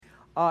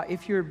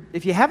If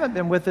you haven't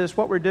been with us,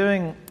 what we're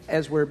doing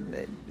as we're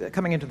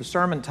coming into the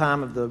sermon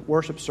time of the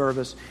worship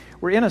service,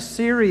 we're in a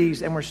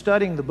series and we're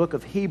studying the book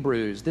of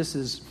Hebrews. This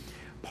is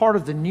part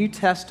of the New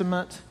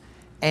Testament,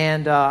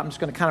 and I'm just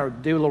going to kind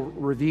of do a little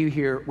review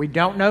here. We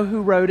don't know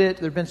who wrote it.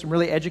 There have been some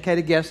really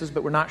educated guesses,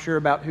 but we're not sure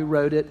about who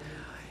wrote it.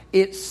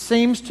 It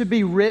seems to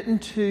be written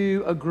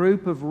to a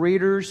group of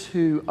readers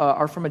who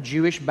are from a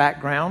Jewish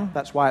background.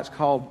 That's why it's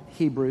called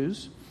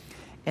Hebrews.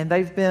 And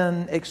they've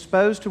been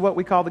exposed to what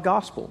we call the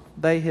gospel.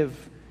 They've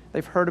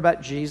heard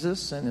about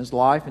Jesus and his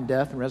life and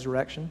death and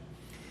resurrection,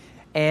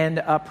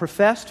 and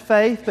professed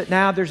faith, but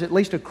now there's at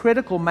least a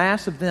critical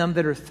mass of them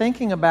that are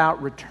thinking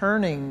about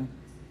returning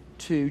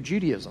to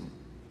Judaism.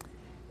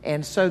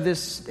 And so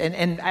this,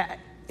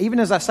 even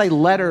as I say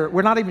letter,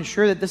 we're not even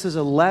sure that this is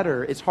a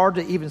letter. It's hard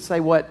to even say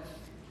what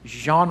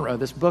genre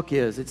this book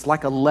is. It's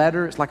like a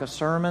letter, it's like a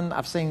sermon.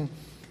 I've seen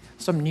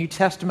some New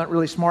Testament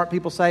really smart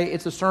people say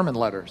it's a sermon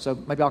letter, so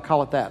maybe I'll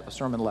call it that, a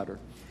sermon letter.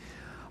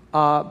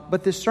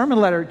 But this sermon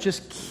letter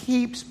just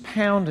keeps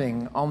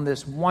pounding on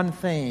this one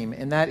theme,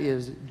 and that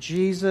is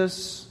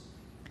Jesus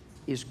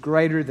is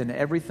greater than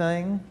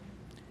everything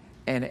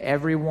and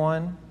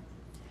everyone,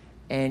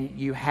 and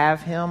you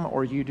have him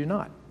or you do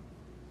not.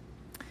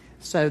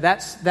 So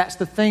that's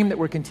the theme that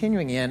we're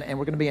continuing in, and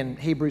we're going to be in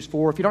Hebrews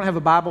 4. If you don't have a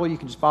Bible, you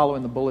can just follow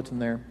in the bulletin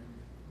there.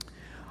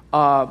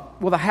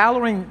 The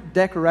Halloween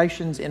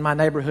decorations in my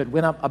neighborhood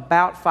went up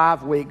about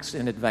 5 weeks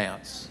in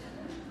advance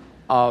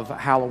of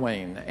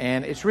Halloween.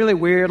 And it's really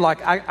weird.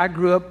 Like, I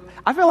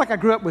feel like I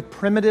grew up with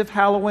primitive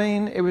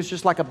Halloween. It was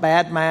just like a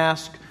bad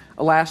mask,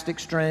 elastic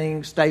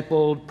string,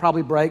 stapled,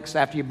 probably breaks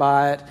after you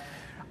buy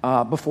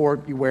it,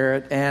 before you wear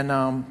it. And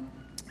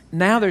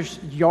now there's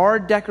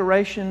yard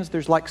decorations.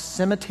 There's like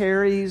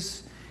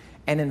cemeteries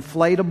and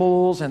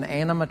inflatables and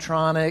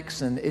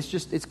animatronics. And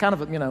it's kind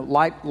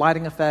of,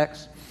 lighting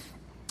effects.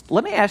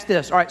 Let me ask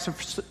this. All right, so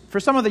for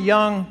some of the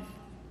young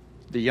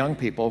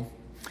people,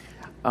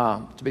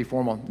 to be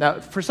formal. Now,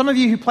 for some of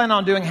you who plan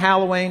on doing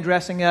Halloween,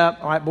 dressing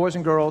up, all right, boys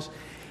and girls,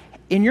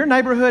 in your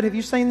neighborhood, have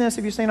you seen this?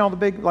 Have you seen all the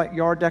big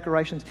yard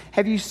decorations?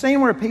 Have you seen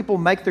where people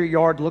make their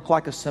yard look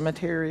like a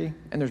cemetery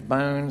and there's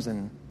bones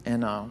and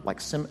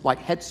like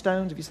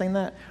headstones? Have you seen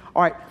that?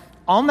 All right,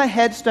 on the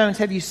headstones,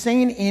 have you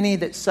seen any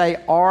that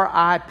say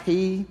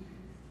R.I.P.?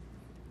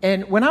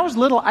 And when I was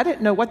little, I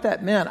didn't know what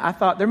that meant. I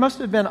thought there must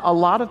have been a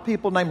lot of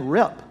people named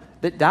Rip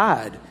that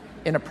died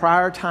in a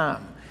prior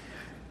time.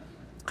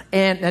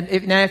 And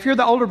if you're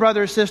the older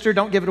brother or sister,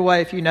 don't give it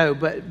away if you know.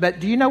 But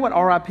do you know what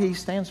RIP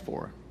stands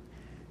for?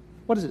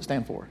 What does it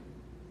stand for?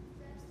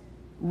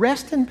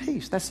 Rest in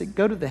peace. That's it.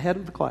 Go to the head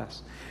of the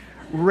class.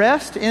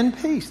 Rest in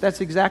peace.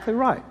 That's exactly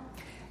right.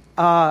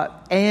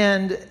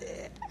 And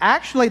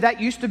actually,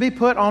 that used to be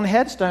put on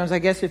headstones. I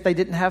guess if they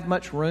didn't have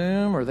much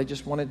room or they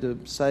just wanted to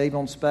save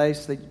on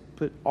space, they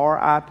put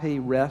R.I.P.,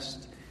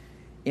 rest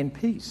in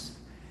peace.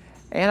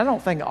 And I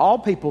don't think all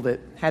people that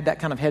had that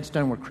kind of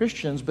headstone were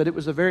Christians, but it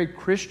was a very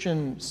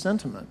Christian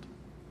sentiment.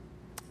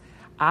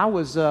 I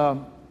was,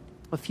 a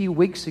few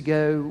weeks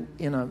ago,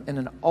 in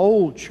an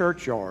old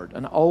churchyard,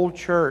 an old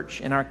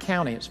church in our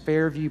county. It's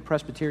Fairview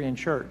Presbyterian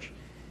Church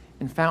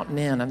in Fountain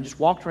Inn. I just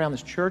walked around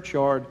this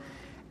churchyard,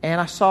 and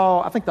I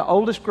saw, I think, the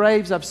oldest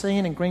graves I've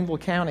seen in Greenville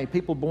County,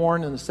 people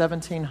born in the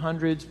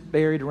 1700s,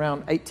 buried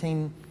around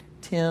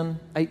 1810,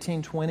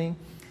 1820.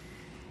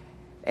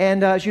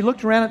 And as you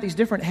looked around at these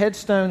different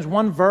headstones,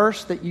 one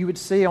verse that you would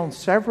see on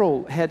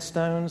several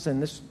headstones,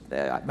 and this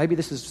maybe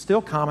this is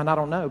still common, I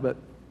don't know, but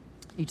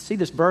you'd see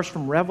this verse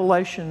from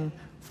Revelation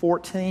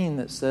 14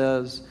 that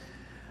says,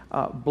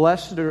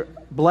 Blessed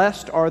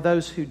are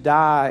those who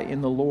die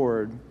in the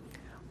Lord,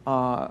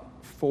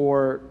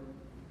 for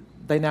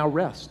they now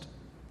rest.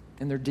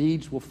 And their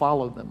deeds will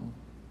follow them.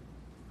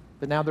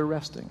 But now they're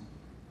resting.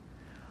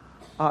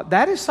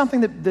 That is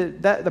something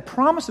that the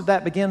promise of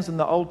that begins in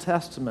the Old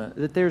Testament,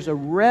 that there's a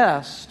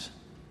rest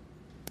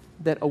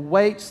that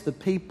awaits the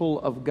people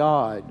of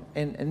God.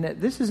 And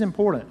that this is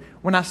important.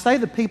 When I say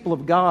the people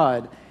of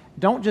God,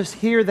 don't just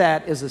hear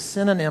that as a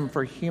synonym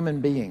for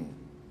human being.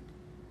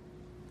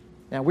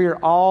 Now, we are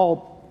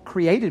all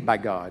created by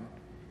God,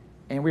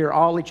 and we are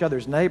all each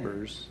other's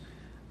neighbors.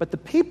 But the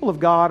people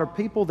of God are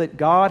people that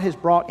God has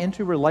brought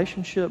into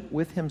relationship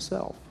with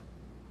himself.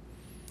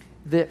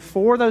 That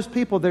for those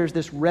people, there's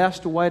this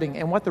rest awaiting.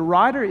 And what the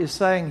writer is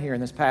saying here in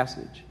this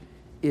passage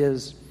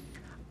is,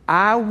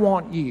 I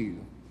want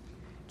you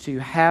to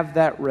have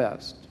that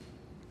rest.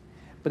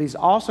 But he's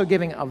also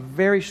giving a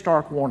very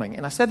stark warning.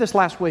 And I said this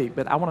last week,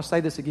 but I want to say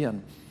this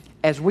again.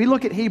 As we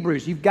look at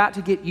Hebrews, you've got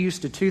to get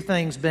used to two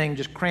things being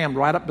just crammed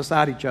right up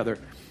beside each other.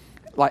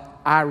 Like,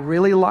 I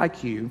really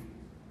like you.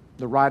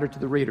 The writer to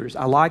the readers.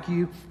 I like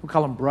you. We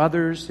call them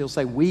brothers. He'll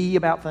say we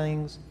about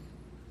things.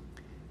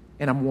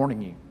 And I'm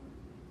warning you.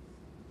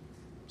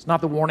 It's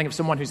not the warning of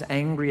someone who's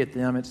angry at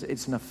them.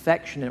 It's an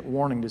affectionate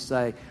warning to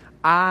say,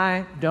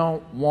 I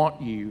don't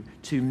want you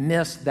to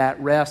miss that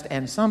rest.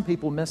 And some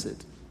people miss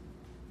it.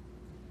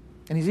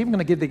 And he's even going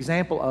to give the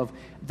example of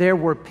there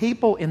were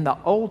people in the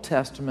Old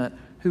Testament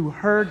who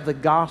heard the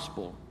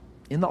gospel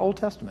in the Old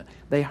Testament.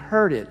 They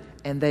heard it,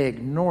 and they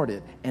ignored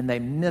it, and they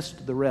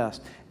missed the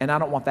rest. And I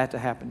don't want that to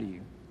happen to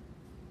you.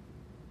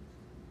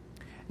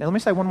 Now, let me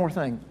say one more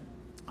thing.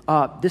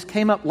 This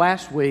came up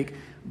last week,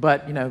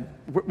 but,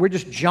 we're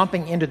just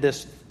jumping into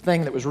this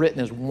thing that was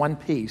written as one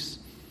piece.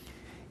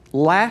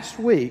 Last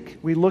week,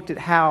 we looked at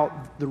how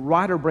the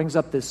writer brings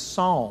up this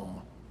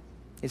psalm.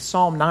 It's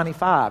Psalm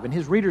 95, and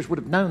his readers would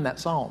have known that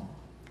psalm.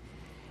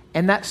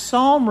 And that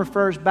psalm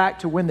refers back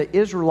to when the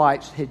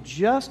Israelites had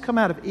just come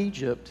out of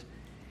Egypt,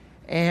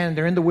 and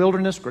they're in the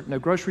wilderness, no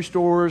grocery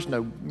stores,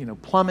 no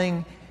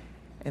plumbing,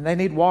 and they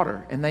need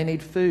water, and they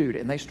need food,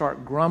 and they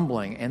start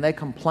grumbling, and they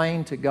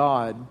complain to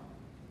God,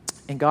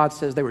 and God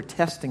says they were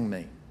testing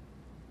me.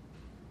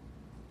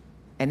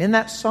 And in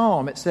that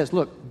psalm, it says,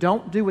 look,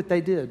 don't do what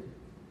they did,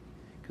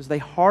 because they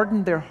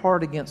hardened their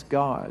heart against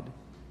God,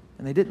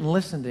 and they didn't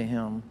listen to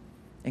Him,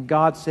 and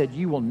God said,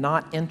 you will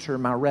not enter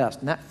my rest.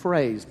 And that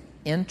phrase,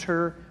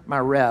 enter my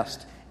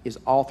rest, is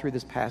all through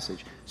this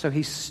passage. So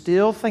he's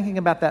still thinking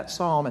about that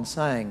psalm and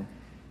saying,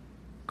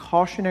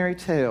 cautionary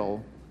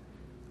tale,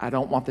 I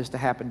don't want this to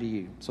happen to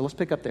you. So let's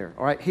pick up there.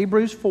 All right,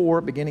 Hebrews 4,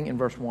 beginning in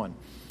verse 1.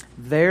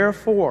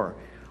 Therefore,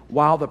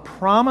 while the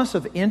promise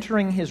of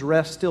entering his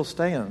rest still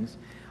stands,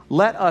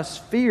 let us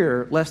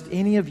fear lest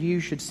any of you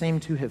should seem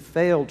to have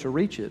failed to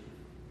reach it.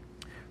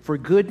 For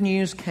good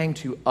news came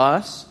to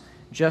us,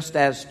 just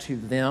as to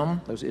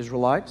them, those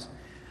Israelites.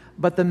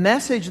 But the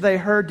message they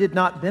heard did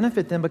not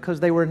benefit them because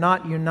they were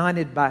not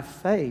united by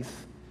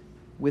faith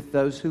with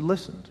those who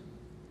listened.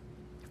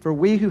 For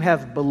we who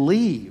have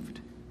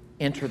believed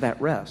enter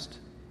that rest.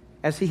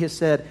 As he has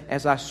said,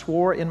 as I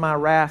swore in my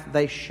wrath,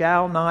 they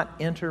shall not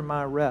enter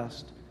my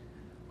rest,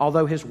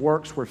 although his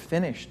works were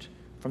finished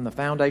from the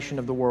foundation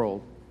of the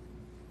world.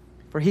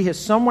 For he has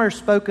somewhere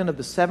spoken of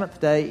the seventh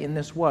day in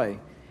this way,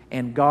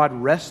 and God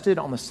rested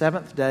on the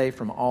seventh day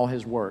from all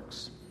his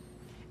works.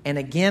 And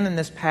again in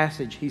this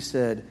passage he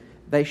said,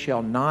 they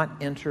shall not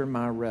enter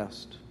my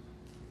rest.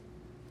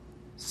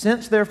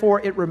 Since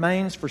therefore it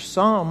remains for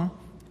some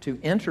to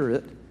enter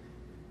it,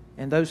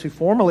 and those who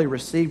formerly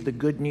received the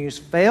good news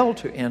failed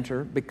to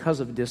enter because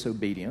of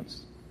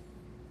disobedience,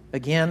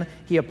 again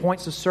he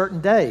appoints a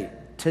certain day,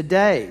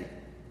 today,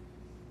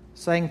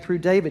 saying through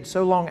David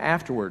so long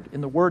afterward,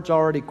 in the words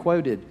already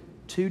quoted,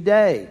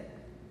 today,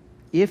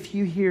 if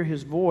you hear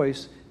his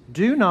voice,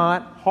 do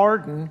not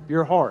harden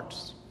your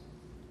hearts.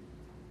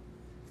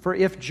 For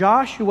if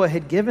Joshua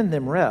had given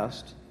them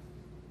rest,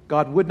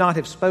 God would not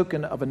have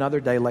spoken of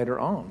another day later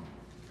on.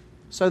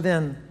 So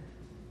then,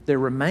 there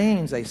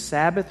remains a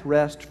Sabbath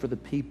rest for the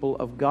people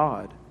of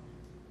God.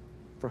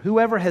 For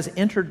whoever has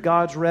entered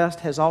God's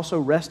rest has also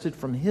rested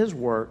from his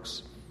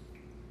works,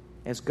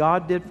 as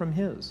God did from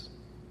his.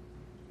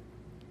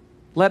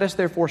 Let us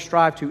therefore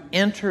strive to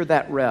enter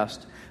that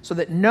rest, so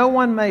that no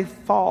one may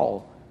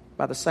fall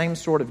by the same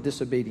sort of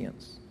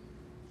disobedience.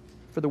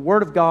 For the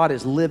word of God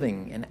is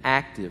living and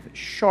active,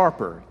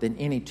 sharper than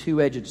any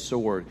two-edged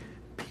sword,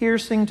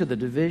 piercing to the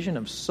division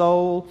of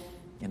soul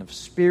and of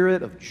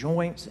spirit, of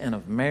joints and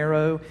of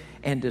marrow,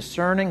 and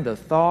discerning the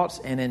thoughts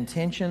and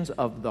intentions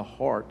of the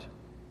heart.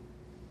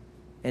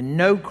 And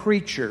no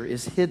creature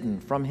is hidden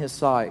from his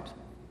sight,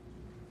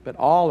 but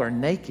all are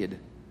naked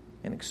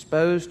and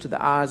exposed to the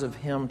eyes of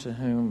him to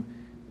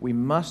whom we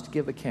must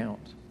give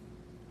account.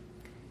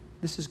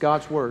 This is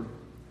God's word.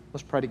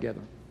 Let's pray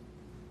together.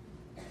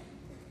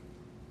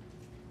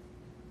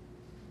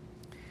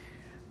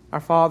 Our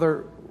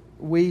Father,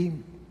 we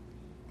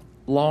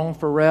long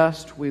for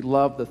rest. We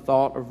love the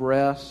thought of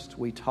rest.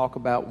 We talk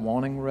about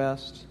wanting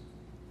rest.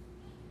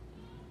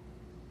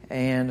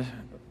 And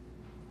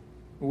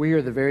we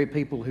are the very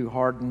people who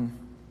harden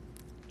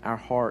our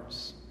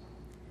hearts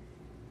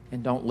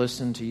and don't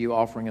listen to you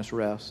offering us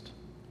rest.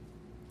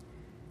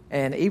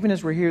 And even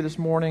as we're here this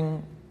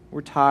morning,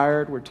 we're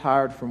tired. We're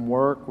tired from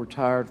work. We're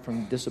tired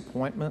from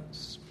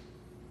disappointments.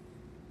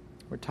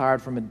 We're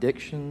tired from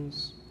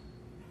addictions.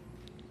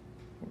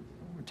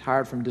 We're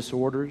tired from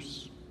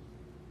disorders.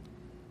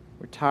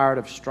 We're tired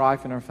of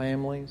strife in our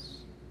families.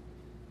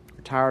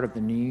 We're tired of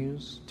the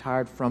news,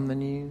 tired from the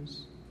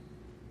news.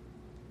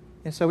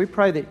 And so we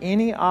pray that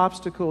any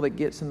obstacle that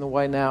gets in the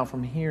way now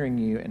from hearing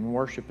you and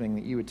worshiping,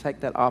 that you would take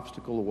that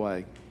obstacle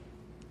away.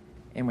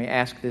 And we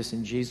ask this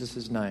in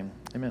Jesus' name.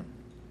 Amen.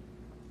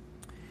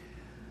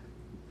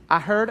 I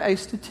heard a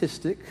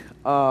statistic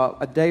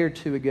a day or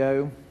two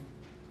ago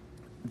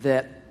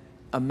that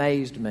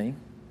amazed me.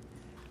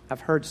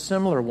 I've heard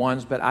similar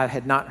ones, but I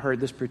had not heard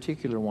this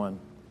particular one.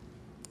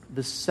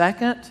 The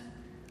second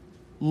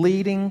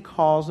leading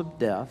cause of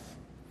death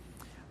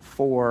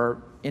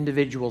for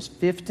individuals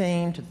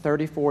 15 to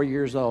 34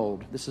 years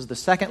old. This is the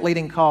second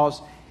leading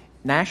cause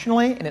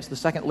nationally, and it's the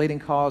second leading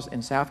cause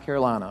in South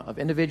Carolina of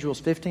individuals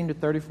 15 to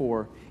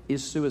 34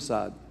 is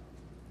suicide.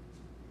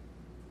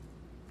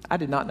 I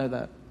did not know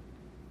that.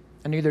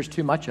 I knew there's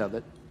too much of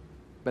it,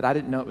 but I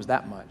didn't know it was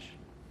that much.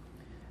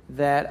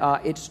 That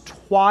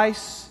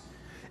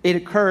it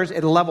occurs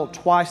at a level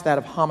twice that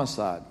of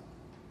homicide.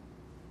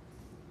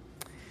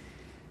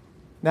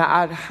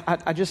 Now,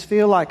 I just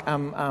feel like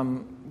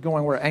I'm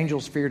going where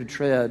angels fear to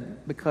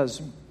tread,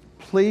 because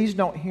please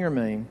don't hear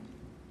me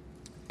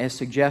as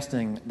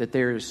suggesting that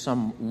there is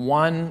some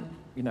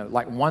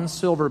one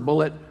silver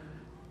bullet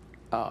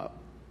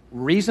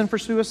reason for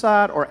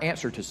suicide or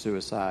answer to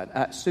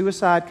suicide.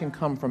 Suicide can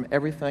come from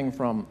everything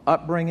from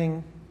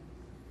upbringing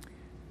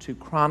to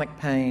chronic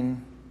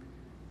pain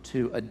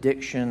to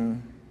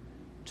addiction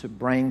to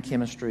brain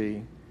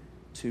chemistry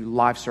to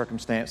life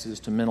circumstances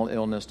to mental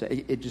illness.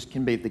 It just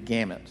can be the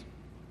gamut.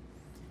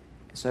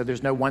 So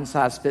there's no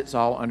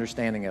one-size-fits-all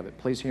understanding of it.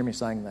 Please hear me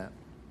saying that.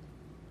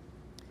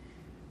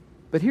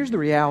 But here's the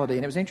reality,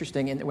 and it was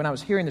interesting. And when I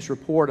was hearing this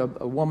report of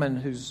a woman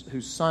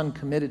whose son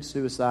committed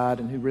suicide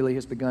and who really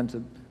has begun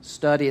to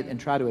study it and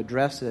try to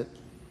address it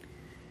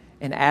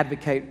and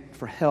advocate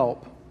for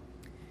help,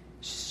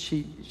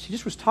 she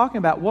just was talking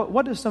about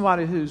what does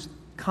somebody who's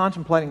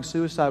contemplating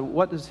suicide,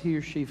 what does he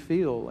or she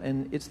feel?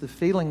 And it's the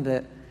feeling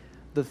that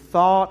the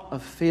thought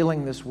of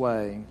feeling this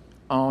way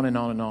on and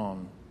on and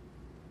on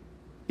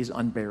is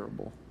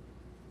unbearable.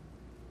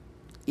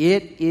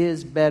 It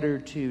is better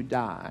to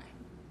die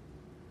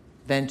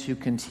than to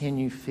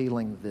continue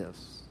feeling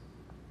this.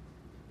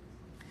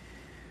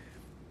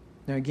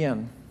 Now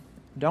again,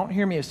 don't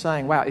hear me as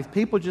saying, wow, if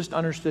people just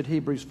understood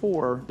Hebrews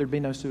 4, there'd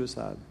be no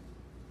suicide.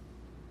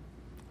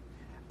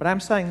 But I'm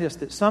saying this,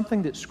 that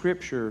something that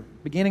Scripture,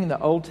 beginning in the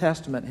Old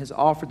Testament, has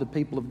offered the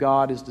people of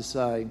God is to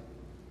say,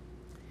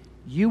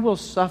 you will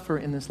suffer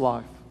in this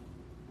life.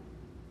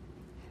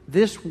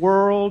 This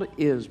world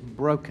is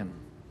broken.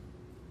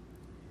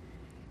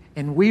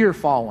 And we are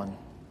fallen.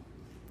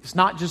 It's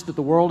not just that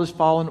the world is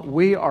fallen,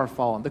 we are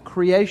fallen. The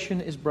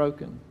creation is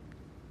broken.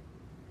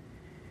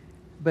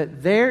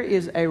 But there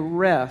is a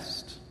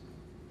rest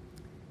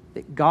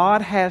that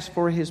God has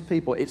for His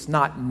people. It's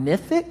not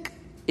mythic,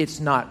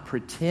 it's not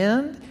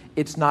pretend,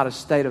 it's not a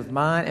state of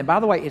mind. And by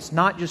the way, it's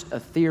not just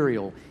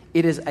ethereal.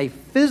 It is a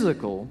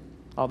physical,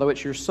 although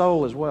it's your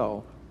soul as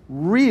well,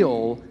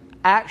 real,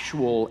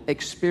 actual,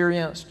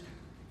 experienced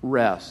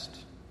rest.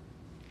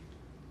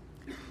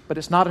 But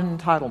it's not an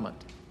entitlement.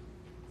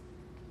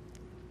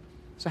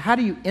 So how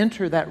do you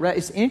enter that rest?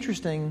 It's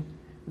interesting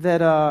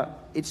that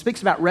it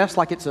speaks about rest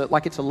like it's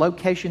a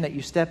location that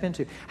you step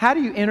into. How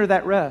do you enter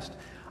that rest?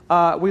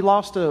 We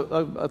lost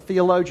a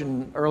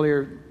theologian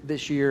earlier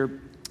this year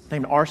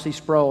named R.C.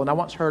 Sproul, and I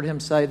once heard him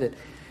say that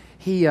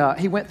he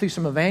went through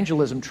some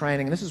evangelism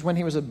training. And this is when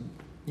he was had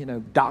a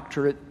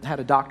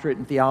doctorate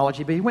in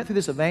theology, but he went through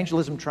this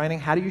evangelism training.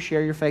 How do you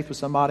share your faith with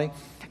somebody?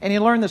 And he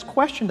learned this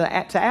question to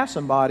ask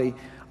somebody: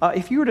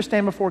 if you were to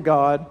stand before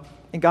God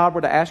and God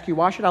were to ask you,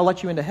 why should I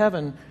let you into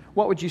heaven,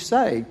 what would you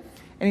say?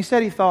 And he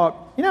said he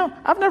thought,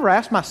 I've never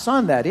asked my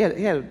son that. He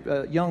had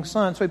a young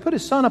son, so he put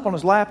his son up on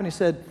his lap and he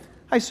said,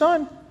 hey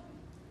son,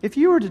 if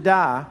you were to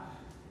die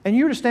and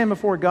you were to stand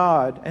before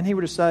God and He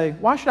were to say,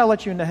 why should I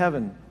let you into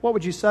heaven, what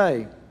would you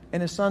say?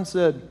 And his son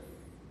said,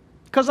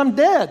 because I'm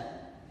dead.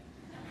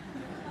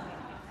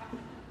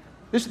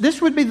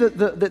 This would be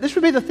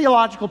the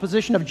theological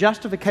position of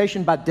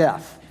justification by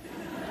death,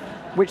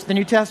 which the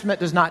New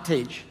Testament does not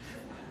teach,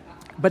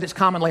 but it's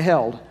commonly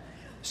held.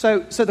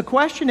 So the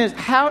question is,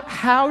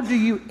 how do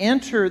you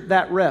enter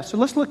that rest? So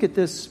let's look at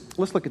this.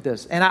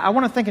 And I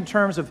want to think in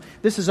terms of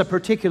this is a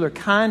particular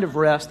kind of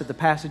rest that the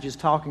passage is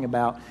talking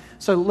about.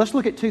 So let's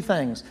look at two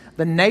things.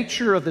 The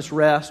nature of this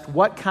rest,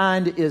 what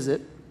kind is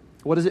it?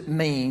 What does it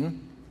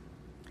mean?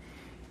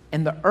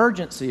 And the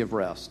urgency of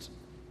rest.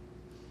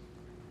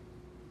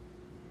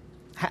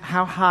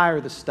 How high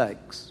are the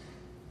stakes?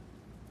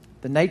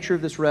 The nature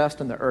of this rest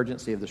and the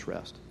urgency of this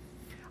rest.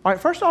 All right,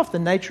 first off, the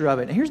nature of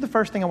it. And here's the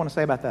first thing I want to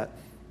say about that.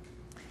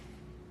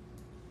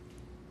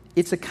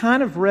 It's a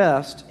kind of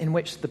rest in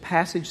which the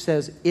passage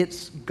says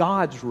it's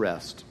God's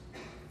rest.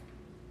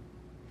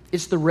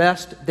 It's the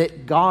rest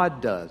that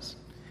God does.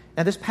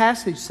 Now, this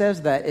passage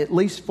says that at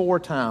least 4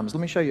 times.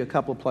 Let me show you a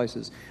couple of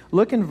places.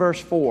 Look in verse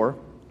 4.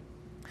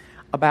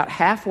 About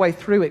halfway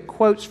through, it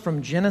quotes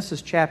from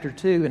Genesis chapter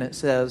 2, and it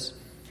says,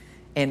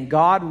 and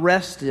God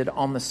rested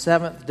on the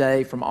 7th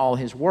day from all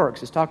His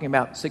works. It's talking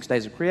about 6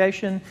 days of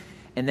creation,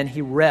 and then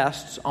He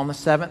rests on the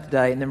 7th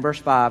day. And then verse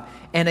 5,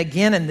 and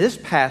again in this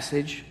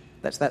passage,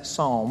 that's that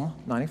Psalm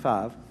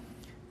 95,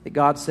 that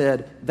God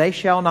said, they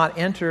shall not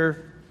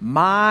enter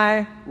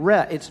my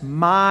rest. It's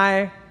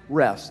my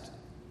rest.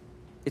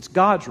 It's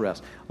God's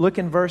rest. Look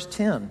in verse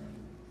 10.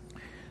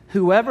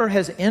 Whoever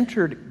has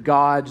entered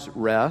God's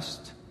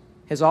rest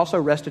has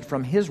also rested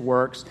from His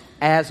works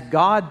as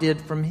God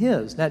did from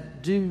His. Now,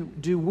 do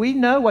we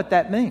know what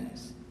that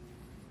means?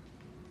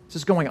 This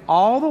is going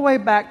all the way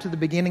back to the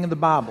beginning of the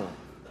Bible.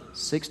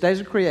 6 days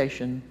of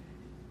creation,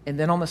 and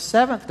then on the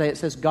 7th day it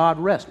says God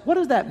rests. What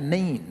does that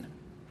mean,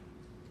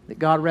 that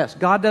God rests?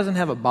 God doesn't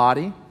have a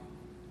body.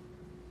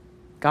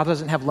 God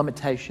doesn't have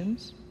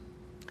limitations.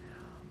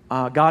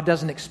 God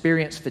doesn't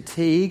experience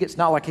fatigue. It's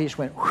not like He just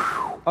went,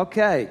 whew,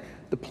 okay,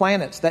 the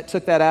planets, that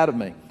took that out of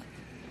me.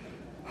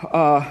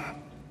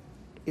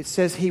 It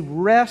says He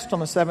rests on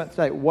the 7th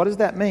day. What does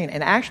that mean?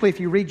 And actually, if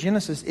you read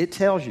Genesis, it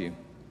tells you.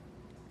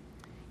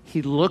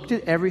 He looked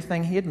at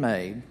everything He had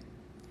made,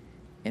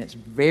 and it's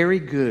very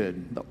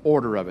good, the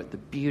order of it, the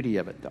beauty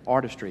of it, the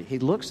artistry. He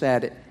looks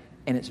at it,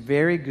 and it's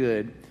very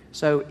good.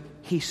 So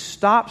he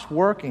stops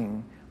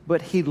working,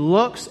 but he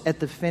looks at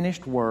the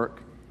finished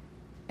work,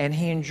 and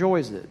he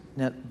enjoys it.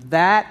 Now,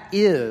 that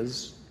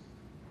is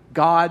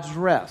God's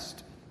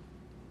rest.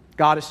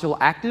 God is still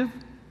active.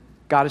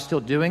 God is still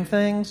doing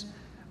things,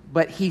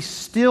 but he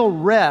still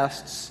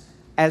rests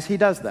as he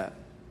does that.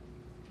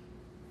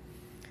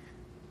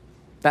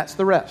 That's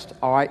the rest,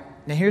 all right?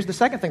 Now, here's the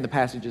second thing the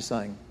passage is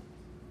saying.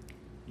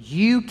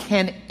 You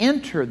can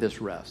enter this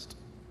rest.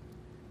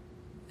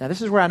 Now,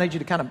 this is where I need you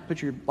to kind of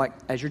put your, like,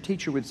 as your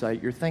teacher would say,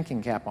 your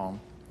thinking cap on.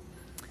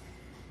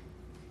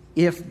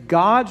 If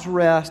God's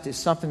rest is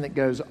something that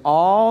goes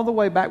all the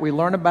way back, we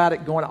learn about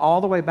it going all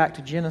the way back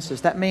to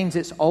Genesis, that means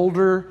it's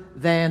older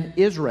than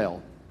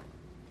Israel.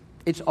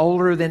 It's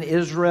older than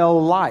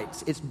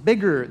Israelites. It's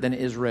bigger than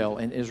Israel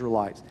and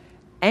Israelites.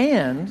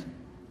 And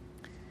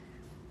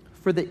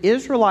for the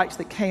Israelites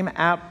that came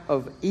out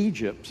of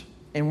Egypt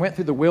and went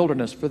through the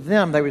wilderness, for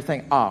them, they would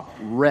think,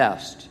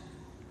 rest.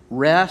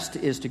 Rest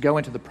is to go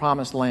into the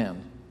promised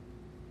land.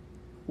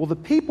 Well, the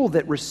people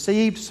that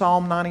received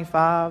Psalm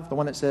 95, the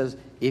one that says,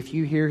 if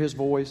you hear his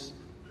voice,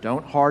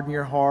 don't harden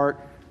your heart,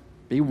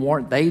 be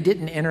warned. They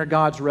didn't enter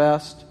God's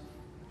rest.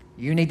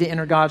 You need to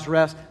enter God's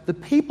rest. The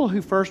people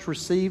who first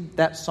received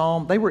that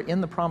psalm, they were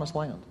in the promised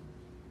land.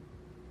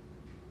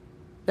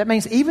 That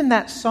means even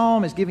that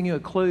psalm is giving you a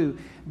clue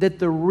that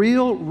the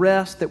real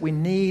rest that we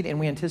need and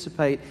we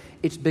anticipate,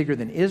 it's bigger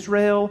than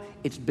Israel,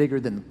 it's bigger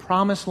than the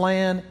promised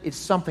land, it's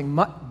something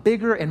much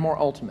bigger and more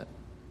ultimate.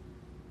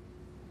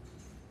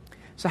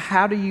 So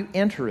how do you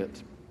enter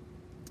it?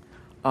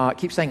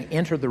 Keep saying,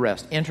 enter the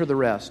rest, enter the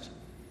rest.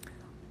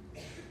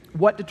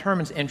 What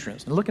determines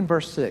entrance? And look in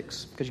verse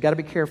 6, because you've got to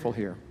be careful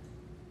here.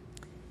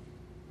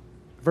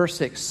 Verse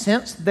 6,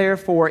 since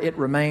therefore it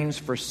remains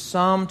for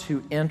some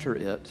to enter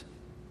it,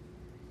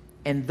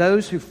 and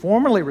those who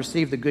formerly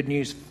received the good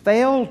news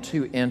failed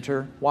to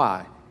enter.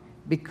 Why?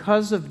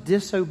 Because of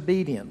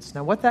disobedience.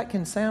 Now, what that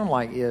can sound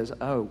like is,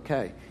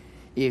 okay,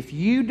 if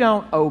you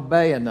don't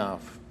obey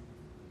enough,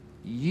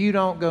 you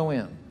don't go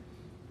in.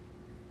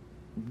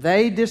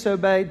 They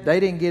disobeyed, they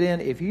didn't get in.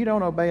 If you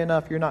don't obey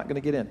enough, you're not going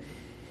to get in.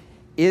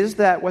 Is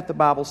that what the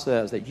Bible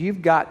says? That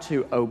you've got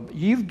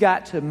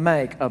to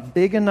make a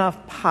big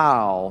enough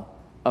pile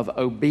of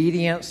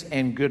obedience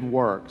and good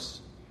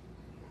works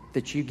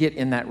that you get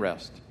in that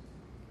rest.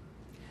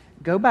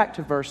 Go back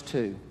to verse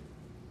 2.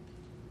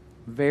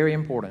 Very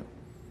important.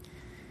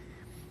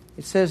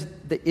 It says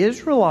the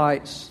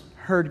Israelites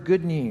heard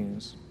good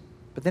news,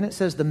 but then it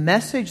says the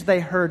message they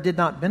heard did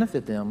not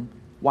benefit them.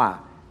 Why?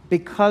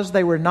 Because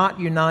they were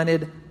not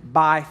united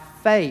by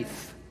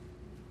faith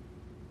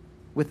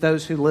with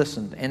those who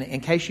listened. And in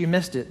case you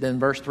missed it, then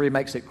verse 3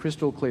 makes it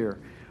crystal clear.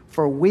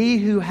 For we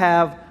who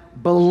have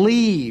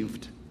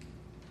believed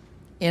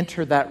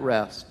enter that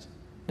rest.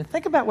 And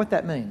think about what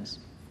that means.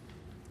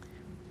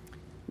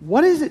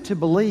 What is it to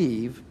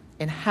believe,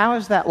 and how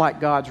is that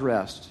like God's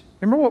rest?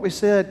 Remember what we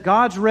said?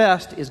 God's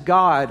rest is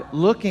God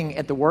looking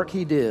at the work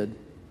He did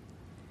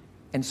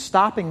and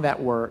stopping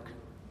that work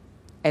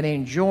and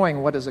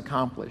enjoying what is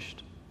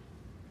accomplished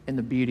and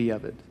the beauty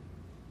of it.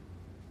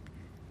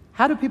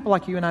 How do people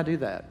like you and I do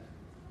that?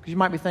 Because you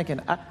might be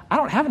thinking, I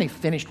don't have any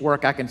finished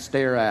work I can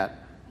stare at.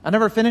 I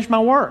never finished my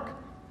work.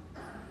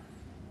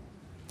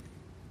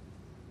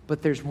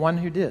 But there's one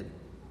who did.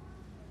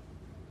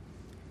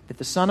 That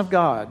the Son of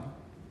God,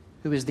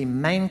 who is the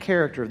main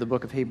character of the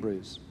book of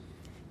Hebrews,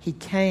 He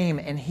came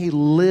and He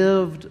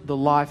lived the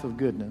life of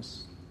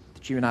goodness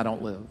that you and I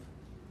don't live.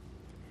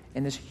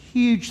 And this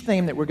huge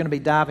theme that we're going to be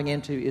diving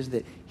into is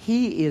that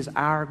He is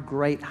our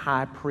great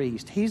high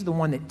priest. He's the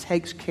one that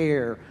takes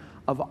care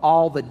of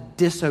all the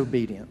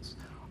disobedience,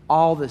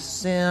 all the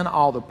sin,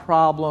 all the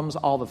problems,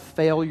 all the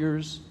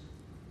failures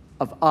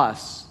of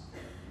us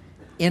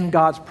in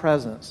God's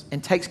presence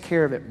and takes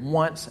care of it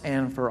once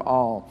and for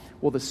all.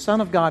 Well, the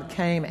Son of God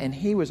came and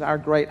He was our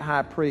great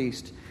high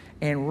priest.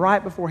 And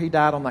right before He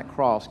died on that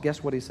cross,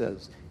 guess what He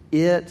says?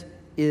 It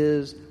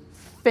is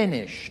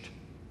finished.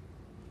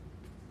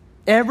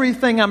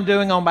 Everything I'm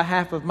doing on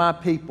behalf of my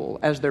people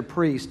as their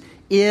priest,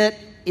 it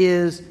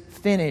is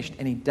finished.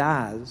 And He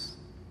dies.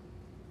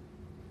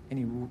 And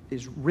He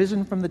is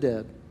risen from the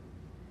dead.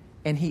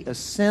 And He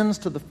ascends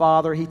to the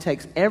Father. He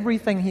takes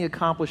everything He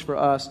accomplished for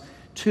us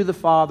to the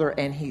Father,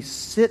 and He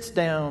sits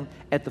down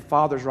at the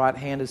Father's right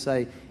hand to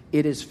say,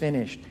 it is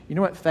finished. You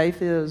know what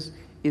faith is?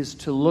 Is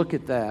to look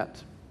at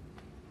that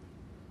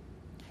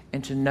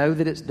and to know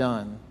that it's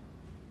done.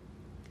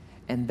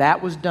 And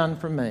that was done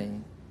for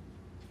me.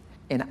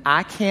 And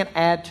I can't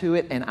add to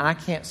it, and I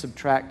can't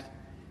subtract.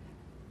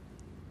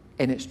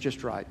 And it's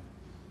just right.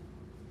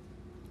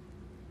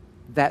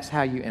 That's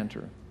how you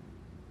enter.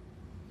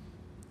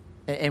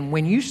 And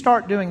when you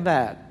start doing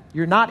that,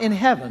 you're not in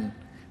heaven,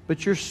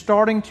 but you're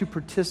starting to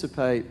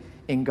participate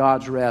in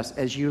God's rest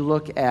as you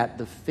look at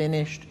the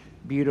finished,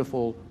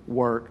 beautiful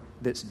work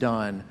that's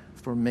done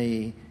for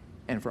me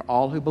and for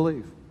all who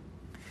believe.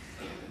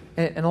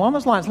 And along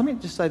those lines, let me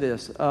just say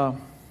this.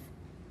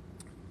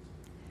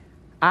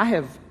 I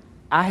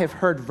have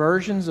heard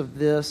versions of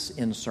this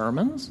in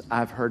sermons.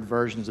 I've heard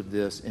versions of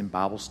this in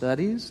Bible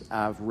studies.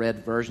 I've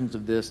read versions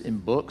of this in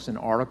books and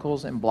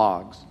articles and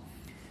blogs.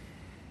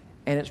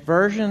 And it's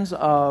versions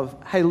of,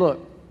 hey,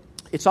 look,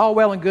 it's all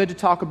well and good to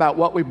talk about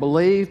what we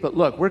believe, but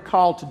look, we're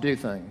called to do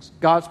things.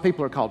 God's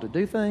people are called to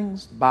do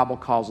things. The Bible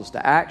calls us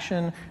to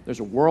action. There's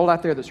a world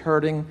out there that's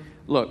hurting.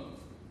 Look,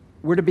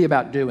 we're to be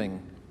about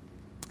doing.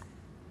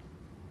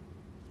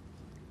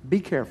 Be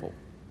careful.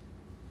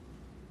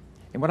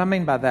 And what I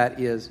mean by that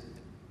is,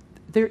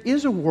 there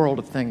is a world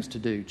of things to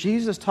do.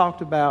 Jesus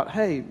talked about,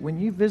 hey, when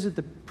you visit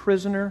the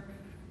prisoner,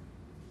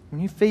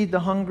 when you feed the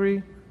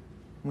hungry,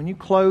 when you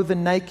clothe the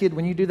naked,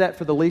 when you do that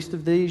for the least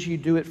of these, you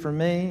do it for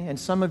me. And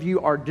some of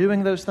you are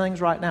doing those things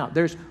right now.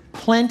 There's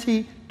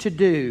plenty to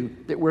do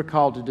that we're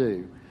called to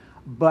do.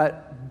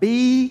 But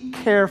be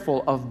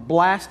careful of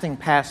blasting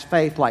past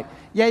faith like,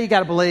 yeah, you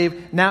got to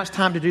believe. Now it's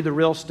time to do the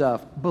real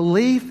stuff.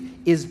 Belief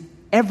is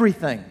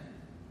everything.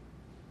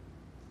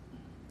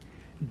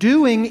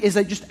 Doing is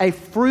just a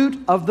fruit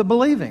of the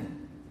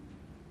believing.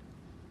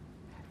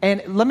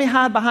 And let me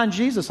hide behind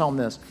Jesus on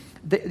this.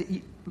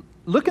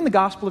 Look in the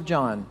Gospel of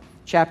John,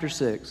 chapter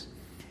 6.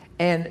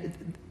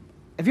 And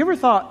have you ever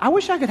thought, I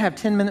wish I could have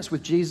 10 minutes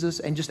with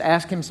Jesus and just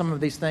ask him some of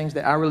these things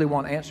that I really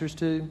want answers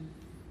to?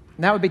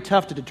 And that would be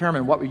tough to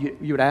determine what you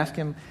would ask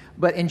him.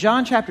 But in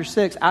John chapter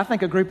 6, I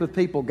think a group of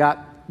people got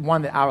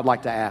one that I would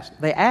like to ask.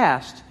 They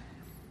asked,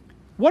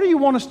 what do you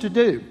want us to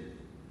do?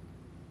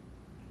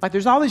 Like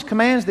there's all these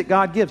commands that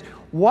God gives.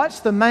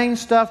 What's the main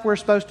stuff we're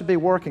supposed to be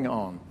working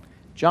on?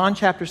 John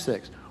chapter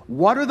 6.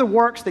 What are the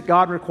works that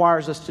God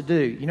requires us to do?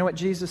 You know what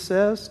Jesus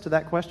says to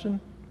that question?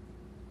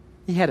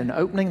 He had an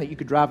opening that you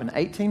could drive an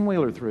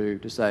 18-wheeler through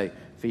to say,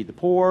 feed the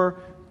poor,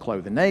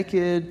 clothe the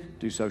naked,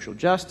 do social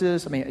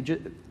justice. I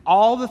mean,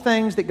 all the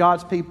things that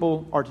God's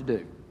people are to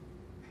do.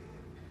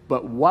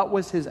 But what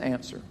was his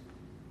answer?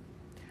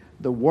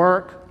 The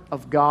work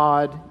of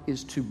God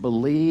is to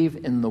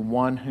believe in the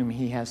one whom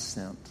he has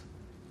sent.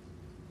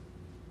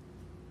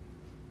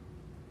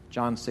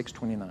 John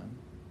 6:29.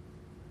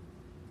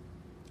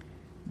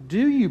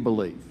 Do you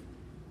believe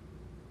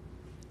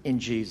in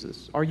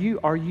Jesus? Are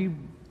you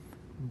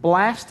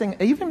blasting,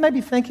 even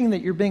maybe thinking that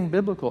you're being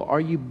biblical,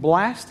 are you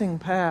blasting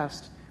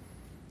past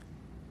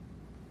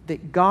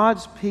that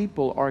God's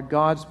people are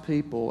God's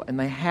people and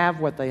they have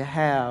what they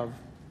have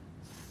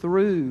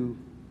through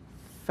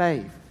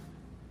faith?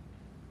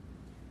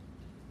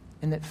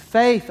 And that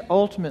faith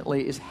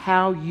ultimately is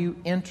how you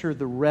enter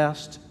the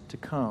rest to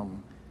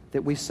come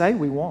that we say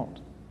we want.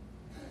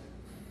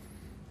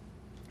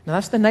 Now,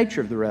 that's the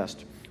nature of the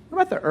rest. What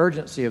about the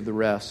urgency of the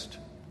rest?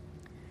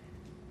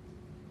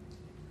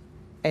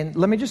 And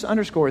let me just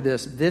underscore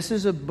this. This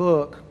is a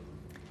book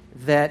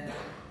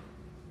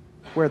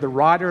where the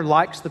writer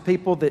likes the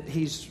people that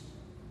he's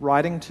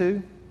writing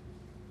to,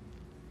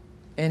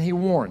 and he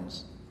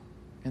warns.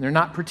 And they're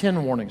not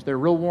pretend warnings. They're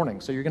real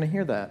warnings, so you're going to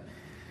hear that.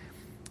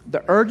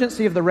 The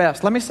urgency of the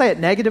rest. Let me say it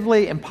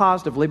negatively and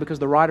positively because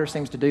the writer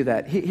seems to do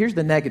that. Here's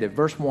the negative,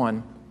 verse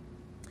 1.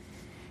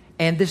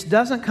 And this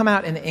doesn't come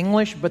out in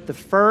English, but the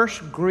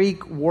first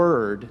Greek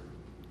word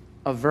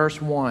of verse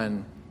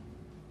 1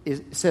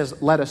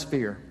 says, let us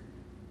fear.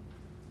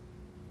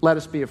 Let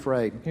us be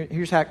afraid.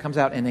 Here's how it comes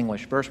out in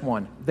English. Verse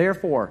 1.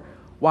 Therefore,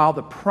 while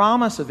the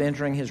promise of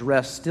entering his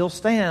rest still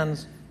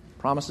stands,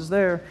 promise is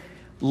there,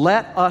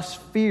 let us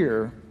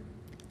fear,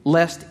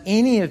 lest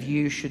any of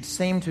you should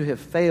seem to have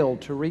failed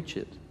to reach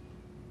it.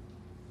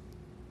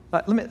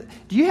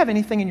 Do you have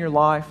anything in your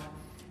life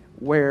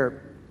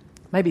where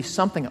maybe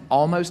something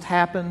almost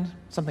happened,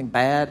 something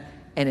bad,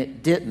 and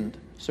it didn't,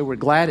 so we're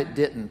glad it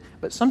didn't.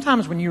 But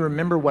sometimes when you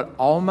remember what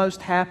almost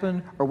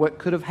happened or what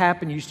could have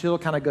happened, you still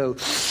kind of go,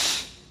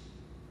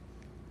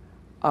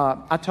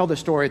 I told this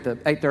story at the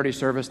 8:30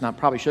 service, and I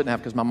probably shouldn't have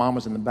because my mom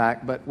was in the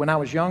back, but when I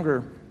was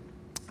younger,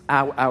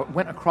 I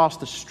went across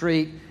the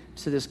street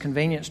to this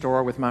convenience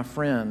store with my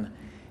friend,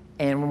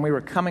 and when we were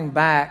coming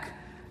back,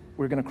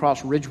 we were going to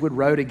cross Ridgewood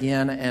Road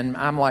again, and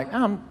I'm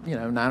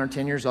 9 or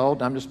 10 years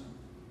old, I'm just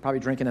probably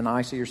drinking an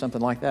icy or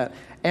something like that.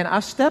 And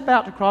I step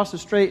out to cross the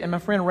street, and my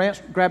friend Rance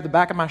grabbed the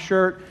back of my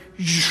shirt,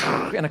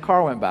 and a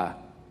car went by.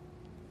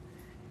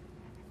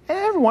 And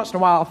every once in a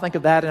while, I'll think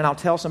of that, and I'll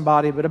tell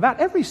somebody, but about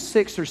every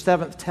 6th or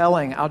 7th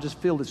telling, I'll just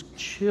feel this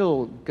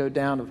chill go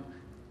down.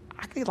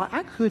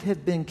 I could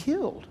have been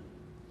killed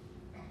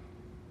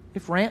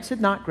if Rance had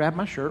not grabbed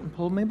my shirt and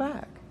pulled me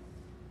back.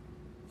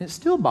 And it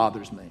still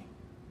bothers me.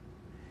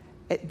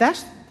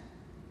 That's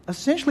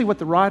essentially what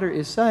the writer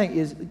is saying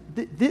is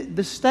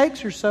the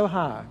stakes are so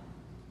high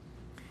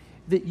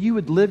that you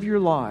would live your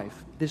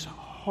life, this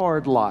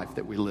hard life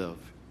that we live,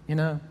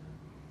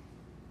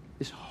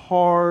 this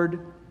hard,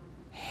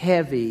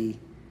 heavy,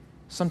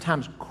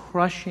 sometimes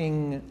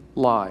crushing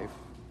life,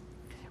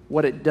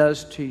 what it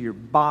does to your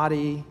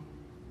body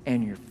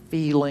and your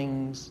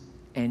feelings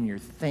and your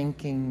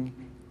thinking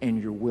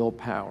and your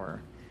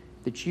willpower,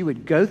 that you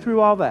would go through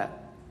all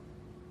that,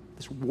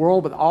 this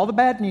world with all the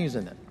bad news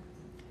in it,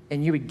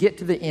 and you would get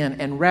to the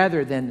end, and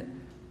rather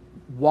than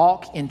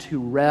walk into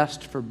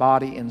rest for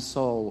body and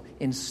soul.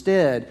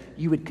 Instead,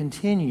 you would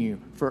continue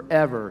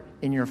forever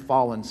in your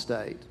fallen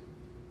state.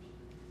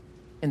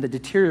 And the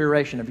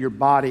deterioration of your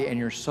body and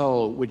your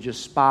soul would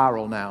just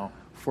spiral now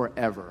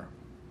forever.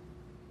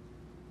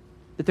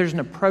 That there's an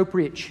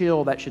appropriate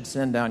chill that should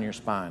send down your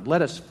spine.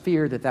 Let us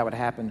fear that that would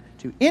happen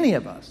to any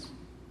of us.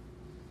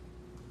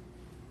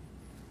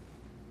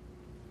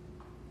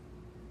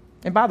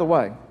 And by the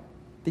way,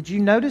 did you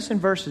notice in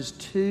verses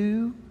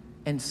 2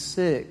 and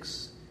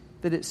 6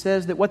 that it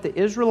says that what the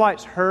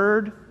Israelites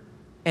heard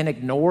and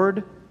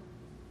ignored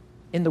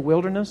in the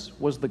wilderness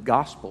was the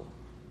gospel?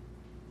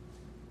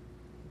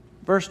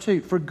 Verse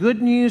 2, for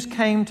good news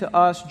came to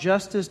us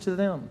just as to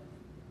them.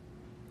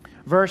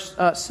 Verse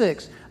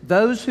 6,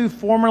 those who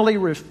formerly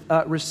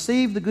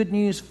received the good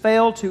news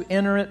failed to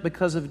enter it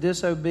because of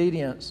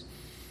disobedience.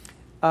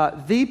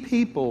 The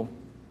people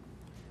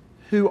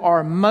who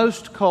are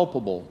most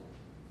culpable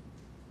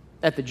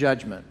at the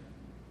judgment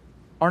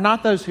are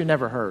not those who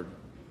never heard.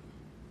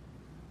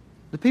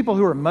 The people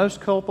who are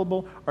most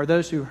culpable are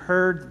those who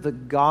heard the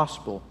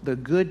gospel, the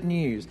good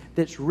news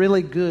that's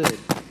really good,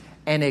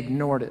 and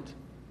ignored it.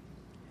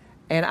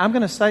 And I'm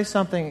going to say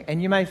something,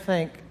 and you may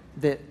think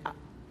that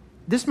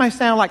this may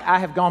sound like I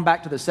have gone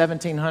back to the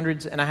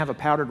 1700s and I have a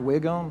powdered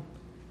wig on.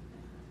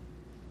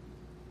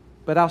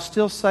 But I'll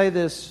still say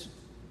this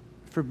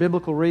for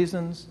biblical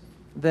reasons,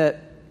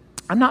 that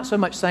I'm not so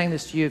much saying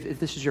this to you if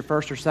this is your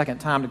first or second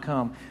time to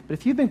come. But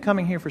if you've been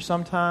coming here for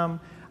some time,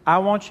 I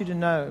want you to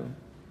know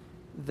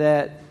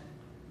that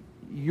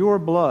your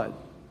blood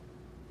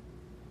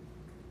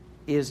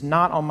is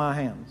not on my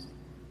hands.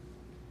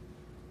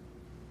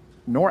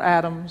 Nor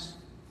Adam's,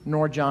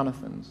 nor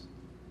Jonathan's.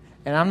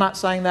 And I'm not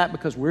saying that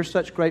because we're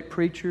such great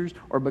preachers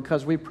or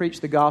because we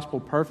preach the gospel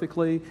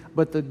perfectly,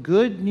 but the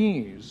good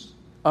news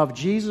of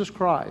Jesus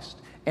Christ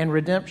and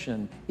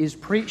redemption is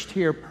preached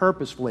here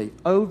purposefully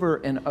over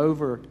and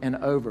over and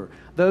over.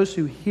 Those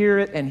who hear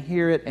it and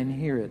hear it and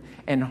hear it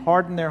and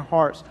harden their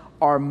hearts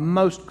are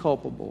most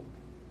culpable.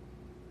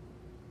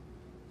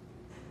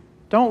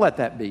 Don't let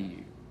that be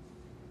you.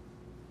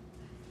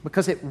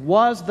 Because it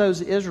was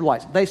those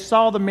Israelites. They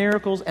saw the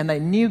miracles and they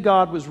knew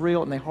God was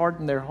real and they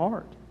hardened their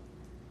heart.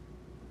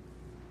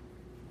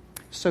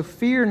 So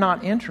fear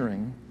not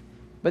entering,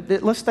 but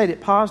let's state it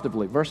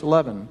positively. Verse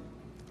 11,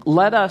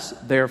 let us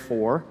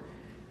therefore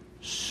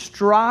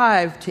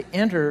strive to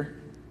enter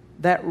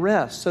that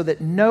rest so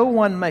that no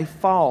one may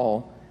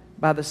fall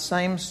by the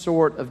same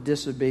sort of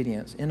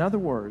disobedience. In other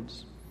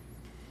words,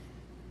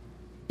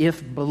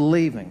 if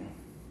believing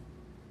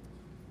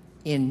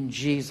in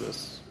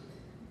Jesus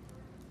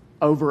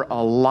over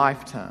a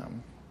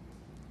lifetime,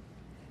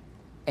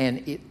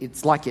 and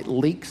it's like it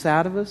leaks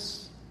out of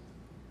us,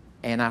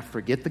 and I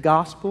forget the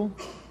gospel,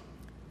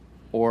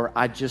 or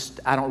I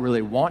don't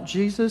really want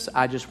Jesus,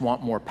 I just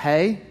want more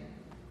pay,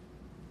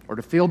 or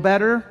to feel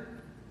better,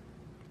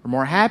 or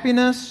more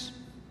happiness,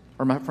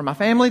 or for my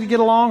family to get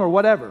along, or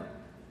whatever.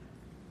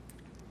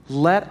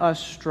 Let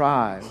us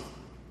strive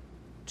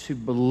to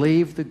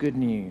believe the good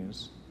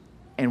news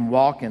and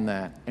walk in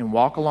that, and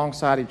walk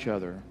alongside each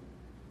other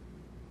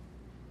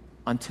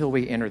until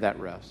we enter that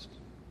rest.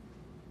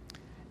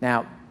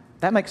 Now,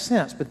 that makes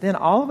sense, but then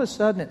all of a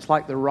sudden it's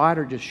like the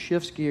writer just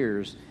shifts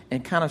gears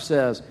and kind of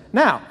says,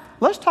 now,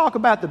 let's talk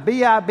about the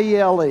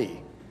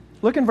Bible.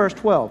 Look in verse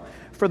 12.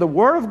 For the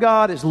word of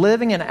God is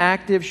living and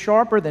active,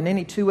 sharper than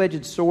any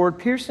two-edged sword,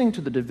 piercing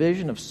to the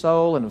division of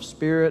soul and of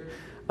spirit,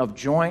 of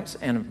joints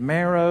and of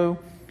marrow,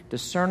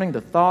 discerning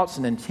the thoughts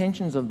and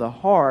intentions of the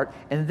heart.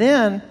 And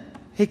then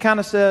he kind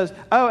of says,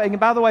 oh, and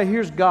by the way,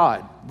 here's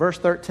God. Verse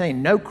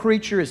 13, no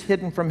creature is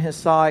hidden from his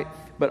sight,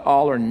 but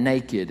all are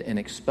naked and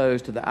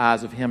exposed to the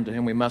eyes of him to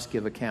whom we must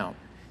give account.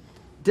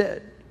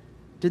 Did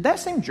that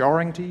seem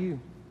jarring to you?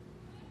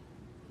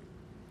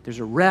 There's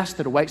a rest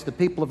that awaits the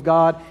people of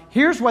God.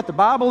 Here's what the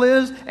Bible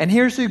is, and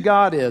here's who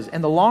God is.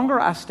 And the longer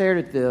I stared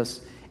at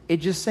this, it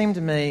just seemed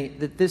to me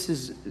that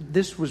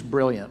this was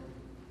brilliant.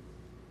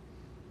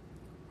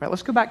 Right,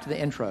 let's go back to the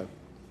intro.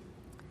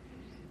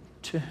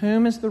 To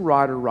whom is the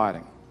writer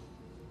writing?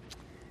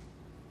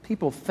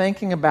 People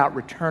thinking about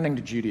returning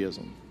to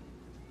Judaism.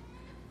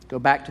 Go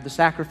back to the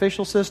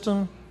sacrificial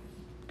system,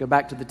 go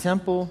back to the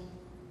temple,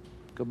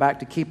 go back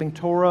to keeping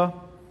Torah,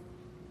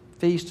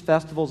 feast,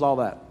 festivals, all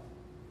that.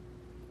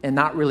 And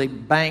not really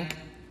bank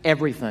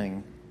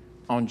everything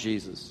on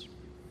Jesus.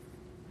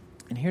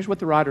 And here's what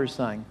the writer is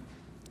saying.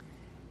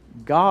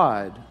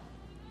 God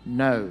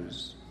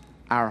knows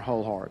our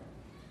whole heart.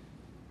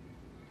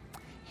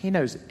 He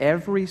knows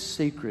every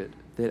secret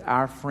that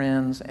our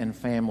friends and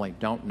family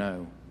don't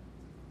know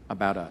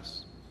about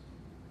us.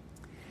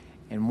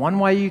 And one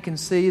way you can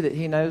see that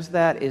he knows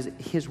that is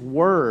his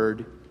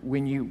word,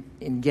 when you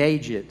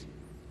engage it,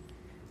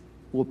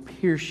 will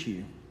pierce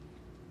you.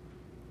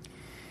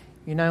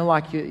 You know,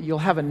 like you'll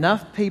have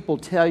enough people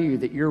tell you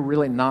that you're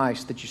really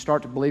nice that you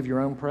start to believe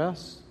your own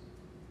press.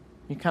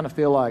 You kind of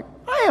feel like,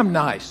 I am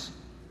nice.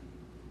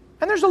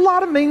 And there's a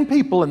lot of mean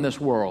people in this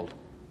world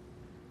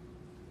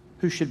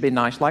who should be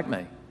nice like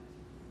me.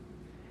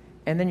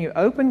 And then you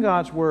open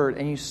God's Word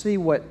and you see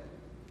what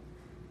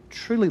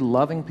truly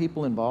loving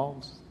people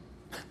involves.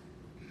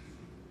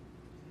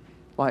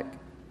 Like,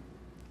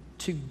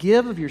 to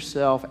give of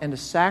yourself and to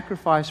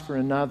sacrifice for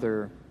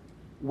another,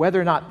 whether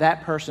or not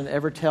that person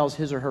ever tells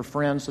his or her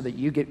friends so that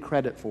you get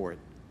credit for it.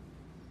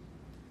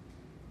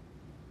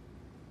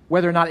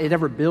 Whether or not it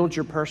ever builds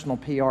your personal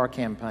PR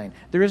campaign.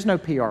 There is no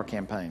PR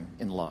campaign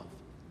in love.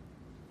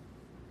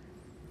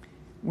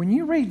 When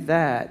you read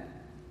that,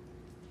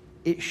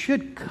 it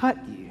should cut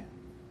you.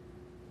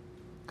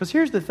 Because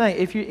here's the thing,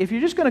 if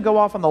you're just going to go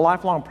off on the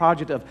lifelong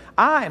project of,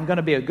 I am going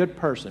to be a good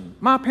person.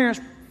 My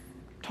parents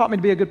taught me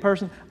to be a good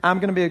person. I'm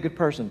going to be a good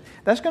person.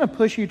 That's going to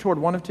push you toward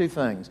one of two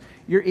things.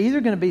 You're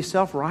either going to be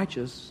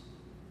self-righteous,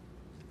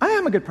 I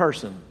am a good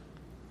person,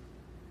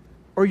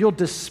 or you'll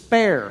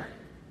despair.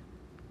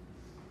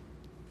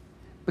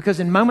 Because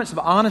in moments of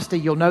honesty,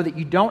 you'll know that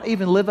you don't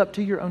even live up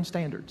to your own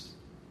standards.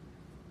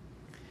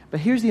 But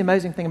here's the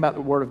amazing thing about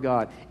the Word of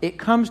God. It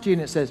comes to you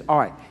and it says, all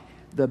right,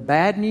 the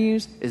bad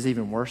news is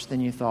even worse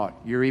than you thought.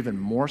 You're even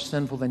more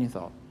sinful than you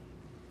thought.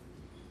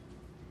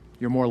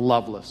 You're more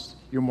loveless.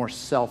 You're more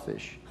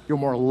selfish. You're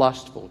more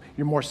lustful.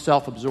 You're more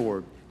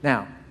self-absorbed.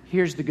 Now,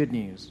 here's the good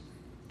news.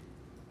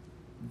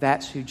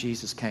 That's who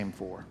Jesus came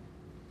for.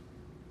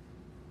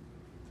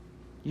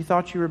 You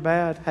thought you were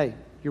bad? Hey,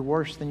 you're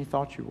worse than you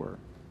thought you were.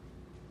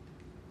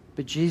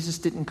 But Jesus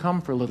didn't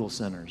come for little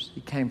sinners.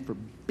 He came for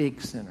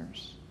big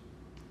sinners.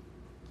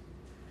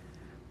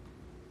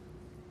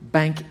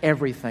 Bank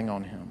everything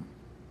on Him.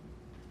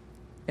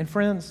 And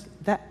friends,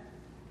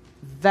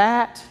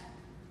 that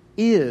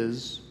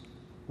is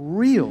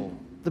real.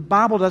 The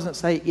Bible doesn't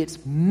say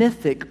it's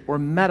mythic or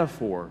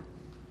metaphor.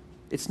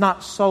 It's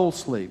not soul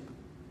sleep.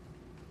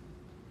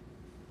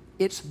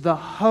 It's the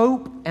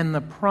hope and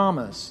the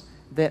promise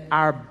that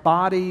our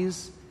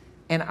bodies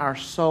and our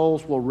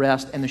souls will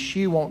rest and the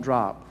shoe won't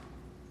drop.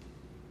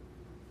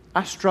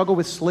 I struggle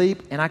with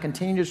sleep, and I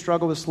continue to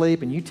struggle with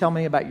sleep, and you tell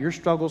me about your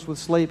struggles with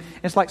sleep.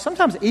 And it's like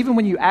sometimes even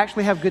when you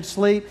actually have good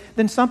sleep,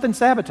 then something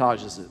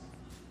sabotages it.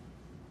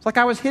 It's like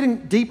I was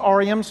hitting deep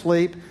REM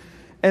sleep,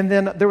 and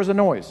then there was a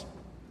noise,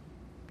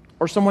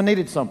 or someone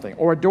needed something,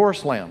 or a door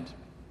slammed.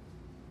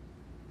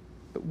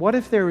 But what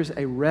if there is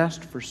a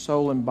rest for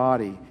soul and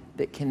body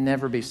that can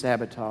never be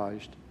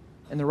sabotaged?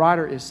 And the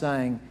writer is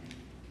saying,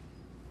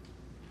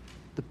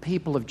 the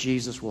people of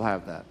Jesus will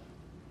have that.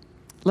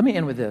 Let me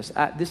end with this.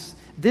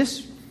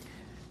 This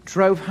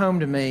drove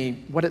home to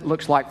me what it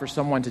looks like for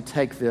someone to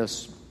take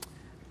this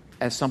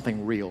as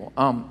something real.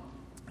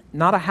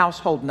 Not a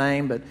household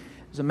name, but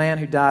there's a man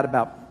who died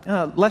about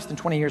less than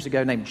 20 years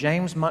ago named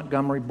James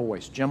Montgomery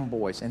Boyce, Jim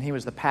Boyce, and he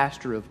was the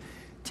pastor of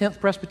 10th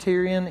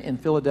Presbyterian in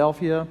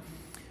Philadelphia.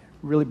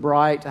 Really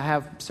bright. I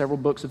have several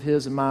books of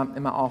his in my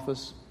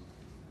office.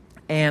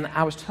 And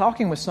I was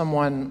talking with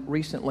someone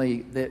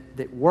recently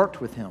that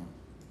worked with him.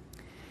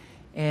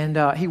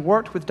 And he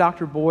worked with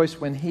Dr.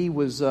 Boyce when he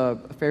was a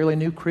fairly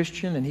new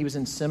Christian, and he was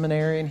in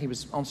seminary, and he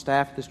was on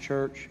staff at this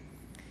church.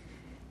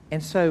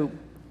 And so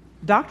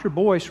Dr.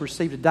 Boyce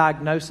received a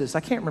diagnosis. I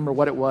can't remember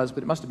what it was,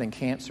 but it must have been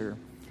cancer.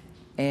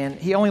 And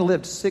he only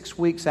lived 6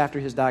 weeks after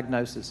his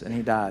diagnosis, and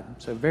he died.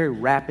 So very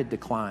rapid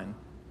decline.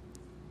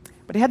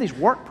 But he had these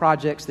work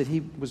projects that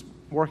he was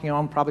working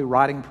on, probably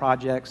writing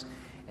projects.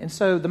 And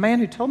so the man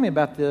who told me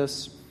about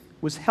this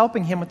was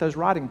helping him with those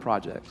writing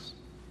projects.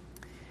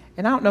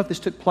 And I don't know if this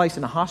took place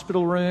in a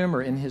hospital room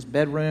or in his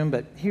bedroom,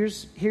 but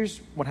here's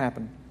what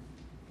happened.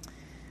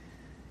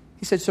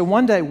 He said, so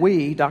one day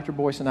we, Dr.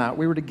 Boyce and I,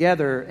 we were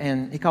together,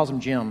 and he calls him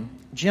Jim.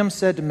 Jim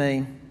said to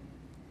me,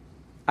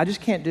 I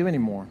just can't do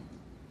anymore.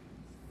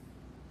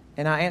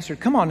 And I answered,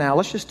 come on now,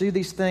 let's just do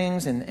these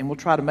things, and we'll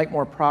try to make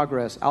more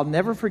progress. I'll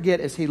never forget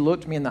as he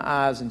looked me in the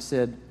eyes and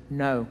said,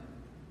 no,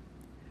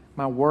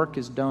 my work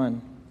is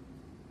done.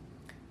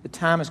 The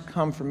time has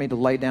come for me to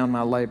lay down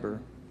my labor.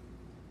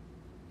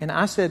 And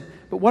I said,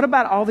 but what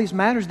about all these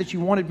matters that you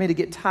wanted me to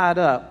get tied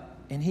up?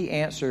 And he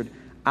answered,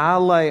 I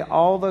lay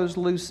all those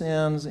loose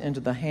ends into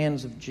the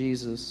hands of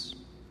Jesus,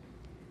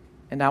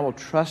 and I will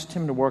trust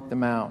Him to work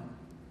them out.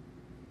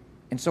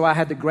 And so I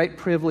had the great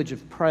privilege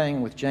of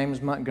praying with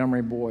James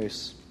Montgomery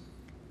Boyce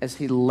as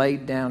he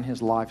laid down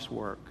his life's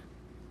work.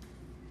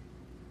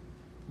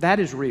 That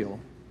is real.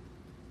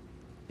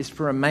 It's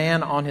for a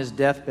man on his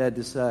deathbed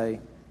to say,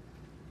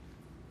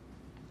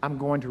 I'm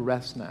going to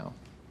rest now.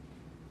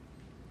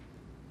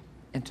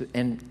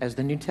 And as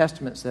the New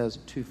Testament says,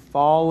 to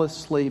fall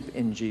asleep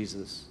in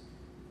Jesus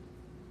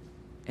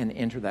and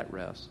enter that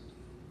rest.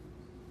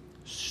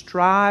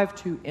 Strive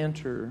to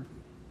enter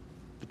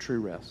the true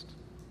rest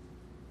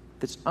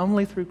that's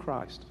only through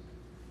Christ.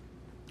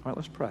 All right,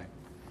 let's pray.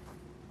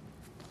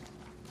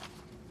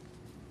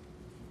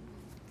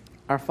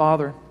 Our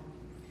Father,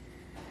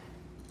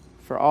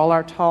 for all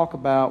our talk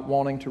about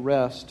wanting to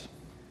rest,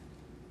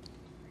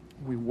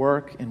 we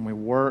work and we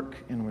work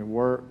and we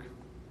work.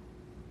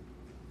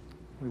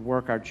 We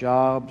work our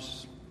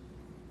jobs.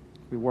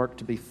 We work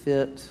to be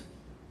fit.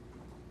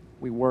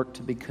 We work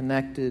to be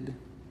connected.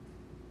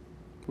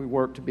 We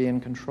work to be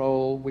in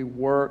control. We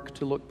work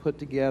to look put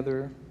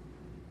together.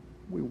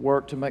 We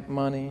work to make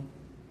money.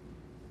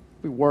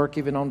 We work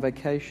even on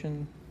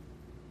vacation.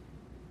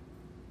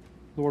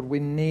 Lord, we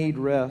need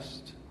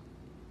rest.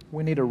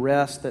 We need a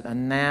rest that a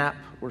nap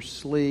or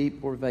sleep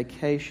or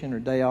vacation or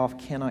day off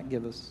cannot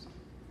give us.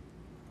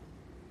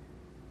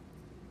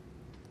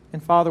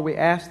 And Father, we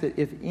ask that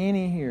if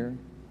any here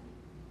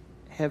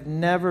have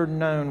never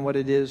known what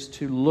it is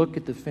to look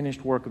at the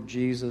finished work of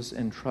Jesus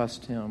and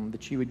trust Him,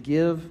 that you would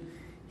give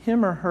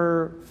him or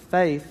her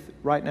faith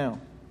right now.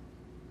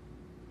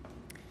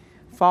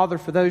 Father,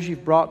 for those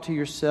you've brought to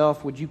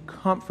yourself, would you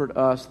comfort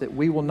us that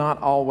we will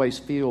not always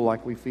feel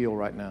like we feel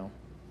right now?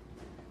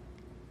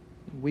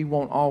 We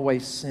won't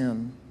always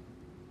sin,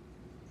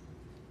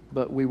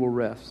 but we will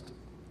rest.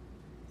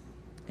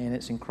 And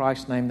it's in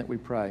Christ's name that we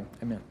pray.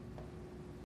 Amen.